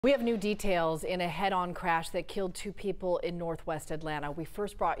We have new details in a head-on crash that killed two people in northwest Atlanta. We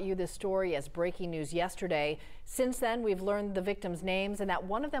first brought you this story as breaking news yesterday. Since then, we've learned the victims' names and that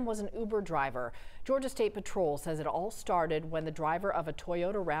one of them was an Uber driver. Georgia State Patrol says it all started when the driver of a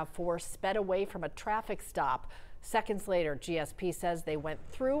Toyota RAV4 sped away from a traffic stop. Seconds later, GSP says they went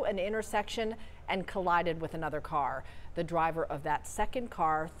through an intersection and collided with another car. The driver of that second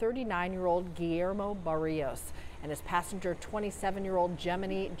car, 39-year-old Guillermo Barrios, and his passenger, 27-year-old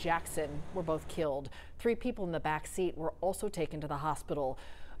Gemini Jackson, were both killed. 3 people in the back seat were also taken to the hospital.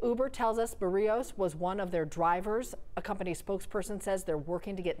 Uber tells us Barrios was one of their drivers. A company spokesperson says they're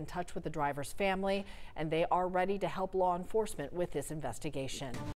working to get in touch with the driver's family, and they are ready to help law enforcement with this investigation.